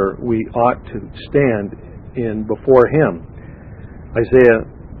fear we ought to stand in before him. Isaiah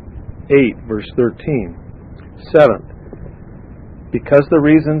 8, verse 13. 7th, because the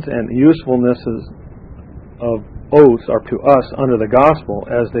reasons and usefulnesses of oaths are to us under the gospel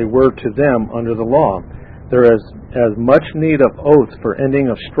as they were to them under the law, there is as much need of oaths for ending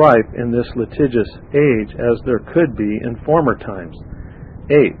of strife in this litigious age as there could be in former times.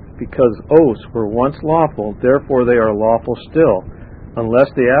 8. Because oaths were once lawful, therefore they are lawful still, unless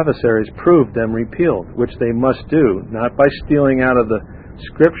the adversaries prove them repealed, which they must do, not by stealing out of the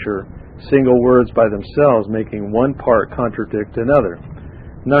Scripture single words by themselves, making one part contradict another.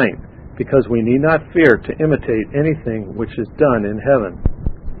 9. Because we need not fear to imitate anything which is done in heaven.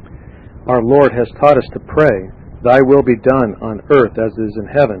 Our Lord has taught us to pray, Thy will be done on earth as it is in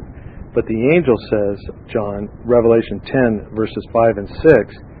heaven. But the angel says, John, Revelation 10, verses 5 and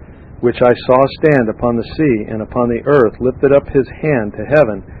 6, which I saw stand upon the sea and upon the earth, lifted up his hand to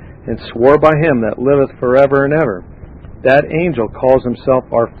heaven, and swore by him that liveth forever and ever. That angel calls himself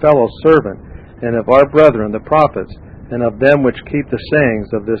our fellow servant, and of our brethren the prophets, and of them which keep the sayings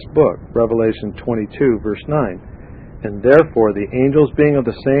of this book, Revelation 22, verse 9. And therefore the angels, being of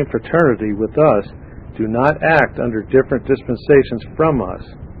the same fraternity with us, do not act under different dispensations from us.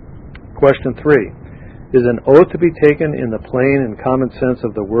 Question 3. Is an oath to be taken in the plain and common sense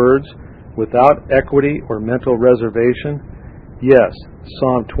of the words, without equity or mental reservation? Yes.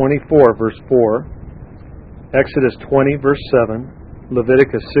 Psalm 24, verse 4, Exodus 20, verse 7,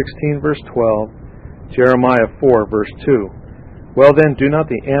 Leviticus 16, verse 12, Jeremiah 4, verse 2. Well then, do not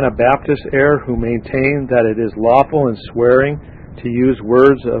the Anabaptists err who maintain that it is lawful in swearing to use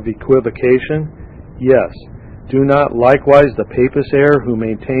words of equivocation? Yes. Do not likewise the Papists err who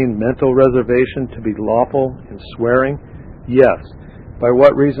maintain mental reservation to be lawful in swearing? Yes. By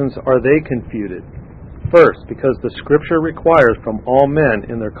what reasons are they confuted? First, because the Scripture requires from all men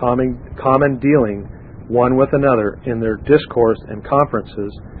in their common dealing one with another in their discourse and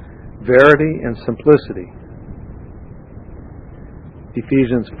conferences verity and simplicity.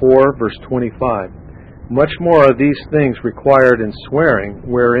 Ephesians 4, verse 25. Much more are these things required in swearing,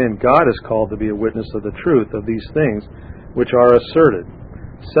 wherein God is called to be a witness of the truth of these things which are asserted.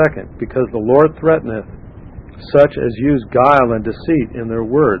 Second, because the Lord threateneth such as use guile and deceit in their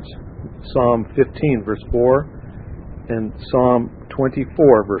words. Psalm 15, verse 4, and Psalm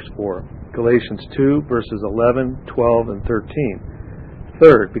 24, verse 4. Galatians 2, verses 11, 12, and 13.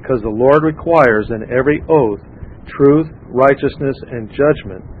 Third, because the Lord requires in every oath truth, righteousness, and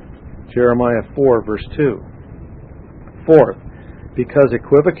judgment. Jeremiah 4, verse 2. Fourth, because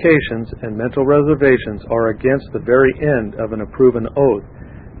equivocations and mental reservations are against the very end of an approved oath,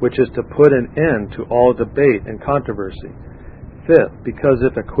 which is to put an end to all debate and controversy. Fifth, because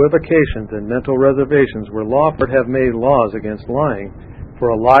if equivocations and mental reservations were lawful, have made laws against lying, for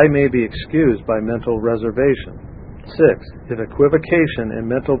a lie may be excused by mental reservation. Sixth, if equivocation and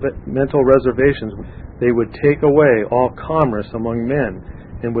mental reservations, they would take away all commerce among men,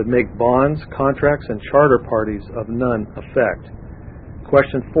 and would make bonds, contracts, and charter parties of none effect.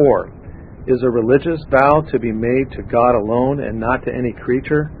 Question 4. Is a religious vow to be made to God alone and not to any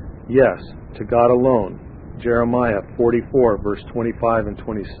creature? Yes, to God alone. Jeremiah 44, verse 25 and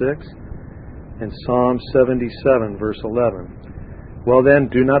 26, and Psalm 77, verse 11. Well then,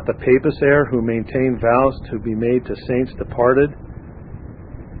 do not the Papists err who maintain vows to be made to saints departed,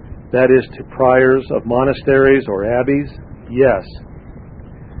 that is, to priors of monasteries or abbeys? Yes.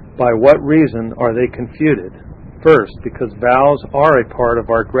 By what reason are they confuted? First, because vows are a part of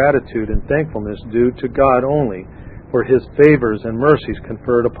our gratitude and thankfulness due to God only for His favors and mercies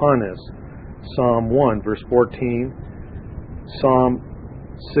conferred upon us. Psalm 1, verse 14, Psalm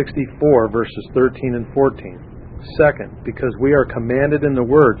 64, verses 13 and 14. Second, because we are commanded in the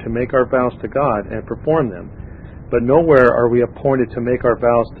Word to make our vows to God and perform them. But nowhere are we appointed to make our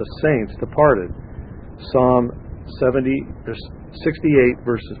vows to saints departed. Psalm 68,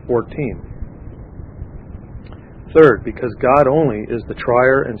 verses 14. Third, because God only is the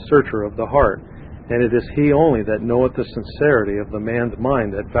trier and searcher of the heart, and it is He only that knoweth the sincerity of the man's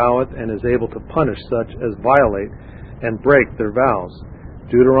mind that voweth, and is able to punish such as violate and break their vows.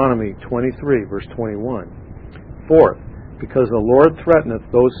 Deuteronomy 23, verse 21. Fourth, because the Lord threateneth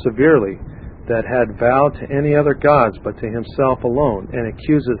those severely that had vowed to any other gods but to Himself alone, and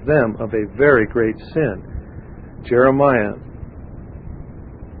accuseth them of a very great sin. Jeremiah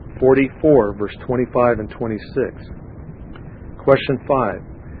 44, verse 25 and 26. Question 5.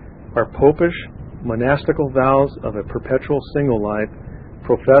 Are popish, monastical vows of a perpetual single life,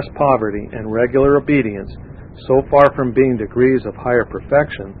 professed poverty, and regular obedience so far from being degrees of higher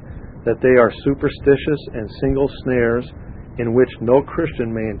perfection that they are superstitious and single snares in which no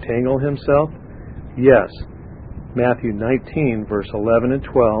Christian may entangle himself? Yes. Matthew 19, verse 11 and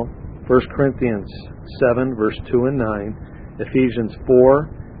 12, 1 Corinthians 7, verse 2 and 9, Ephesians 4,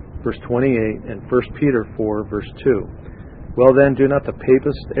 verse 28, and 1 Peter 4, verse 2. Well then, do not the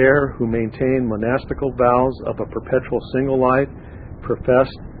papists err who maintain monastical vows of a perpetual single life,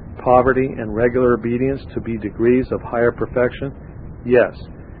 professed poverty, and regular obedience to be degrees of higher perfection? Yes.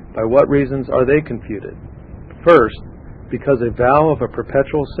 By what reasons are they confuted? First, because a vow of a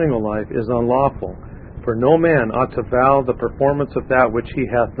perpetual single life is unlawful. For no man ought to vow the performance of that which he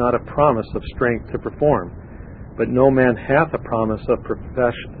hath not a promise of strength to perform. But no man hath a promise of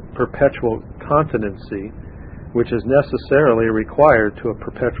perpetual continency, which is necessarily required to a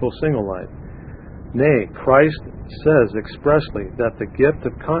perpetual single life. Nay, Christ says expressly that the gift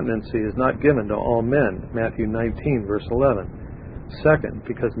of continency is not given to all men, Matthew 19, verse 11. Second,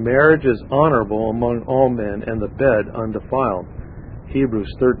 because marriage is honorable among all men, and the bed undefiled,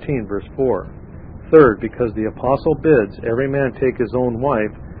 Hebrews 13, verse 4. Third, because the apostle bids every man take his own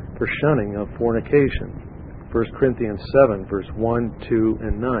wife for shunning of fornication, 1 Corinthians 7, verse 1, 2,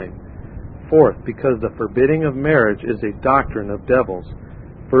 and 9. Fourth, because the forbidding of marriage is a doctrine of devils,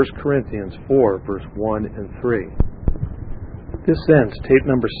 1 Corinthians 4, verse 1 and 3. This ends tape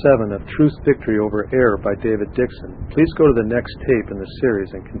number 7 of Truth's Victory Over Error by David Dixon. Please go to the next tape in the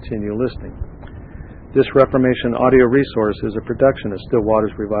series and continue listening. This Reformation audio resource is a production of Still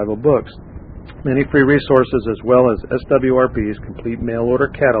Waters Revival Books. Many free resources, as well as SWRB's complete mail-order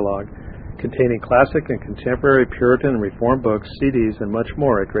catalog containing classic and contemporary Puritan and Reformed books, CDs, and much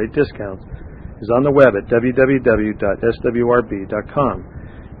more at great discounts, is on the web at www.swrb.com.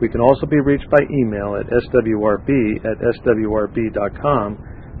 We can also be reached by email at swrb@swrb.com,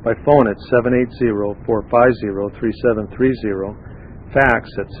 by phone at 780-450-3730,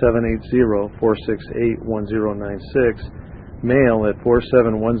 fax at 780-468-1096, mail at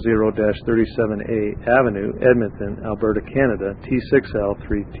 4710-37A Avenue, Edmonton, Alberta, Canada,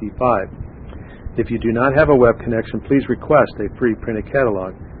 T6L3T5. If you do not have a web connection, please request a free printed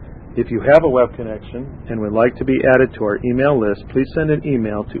catalog. If you have a web connection and would like to be added to our email list, please send an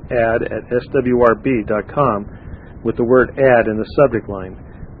email to add@swrb.com with the word add in the subject line.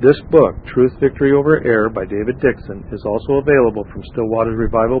 This book, Truth, Victory Over Error by David Dixon, is also available from Still Waters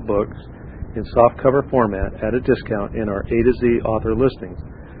Revival Books in softcover format at a discount in our A to Z author listings.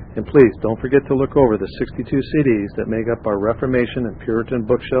 And please don't forget to look over the 62 CDs that make up our Reformation and Puritan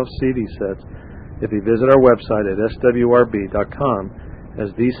bookshelf CD sets if you visit our website at swrb.com,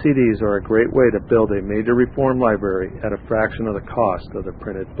 as these CDs are a great way to build a major Reformed library at a fraction of the cost of the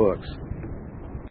printed books.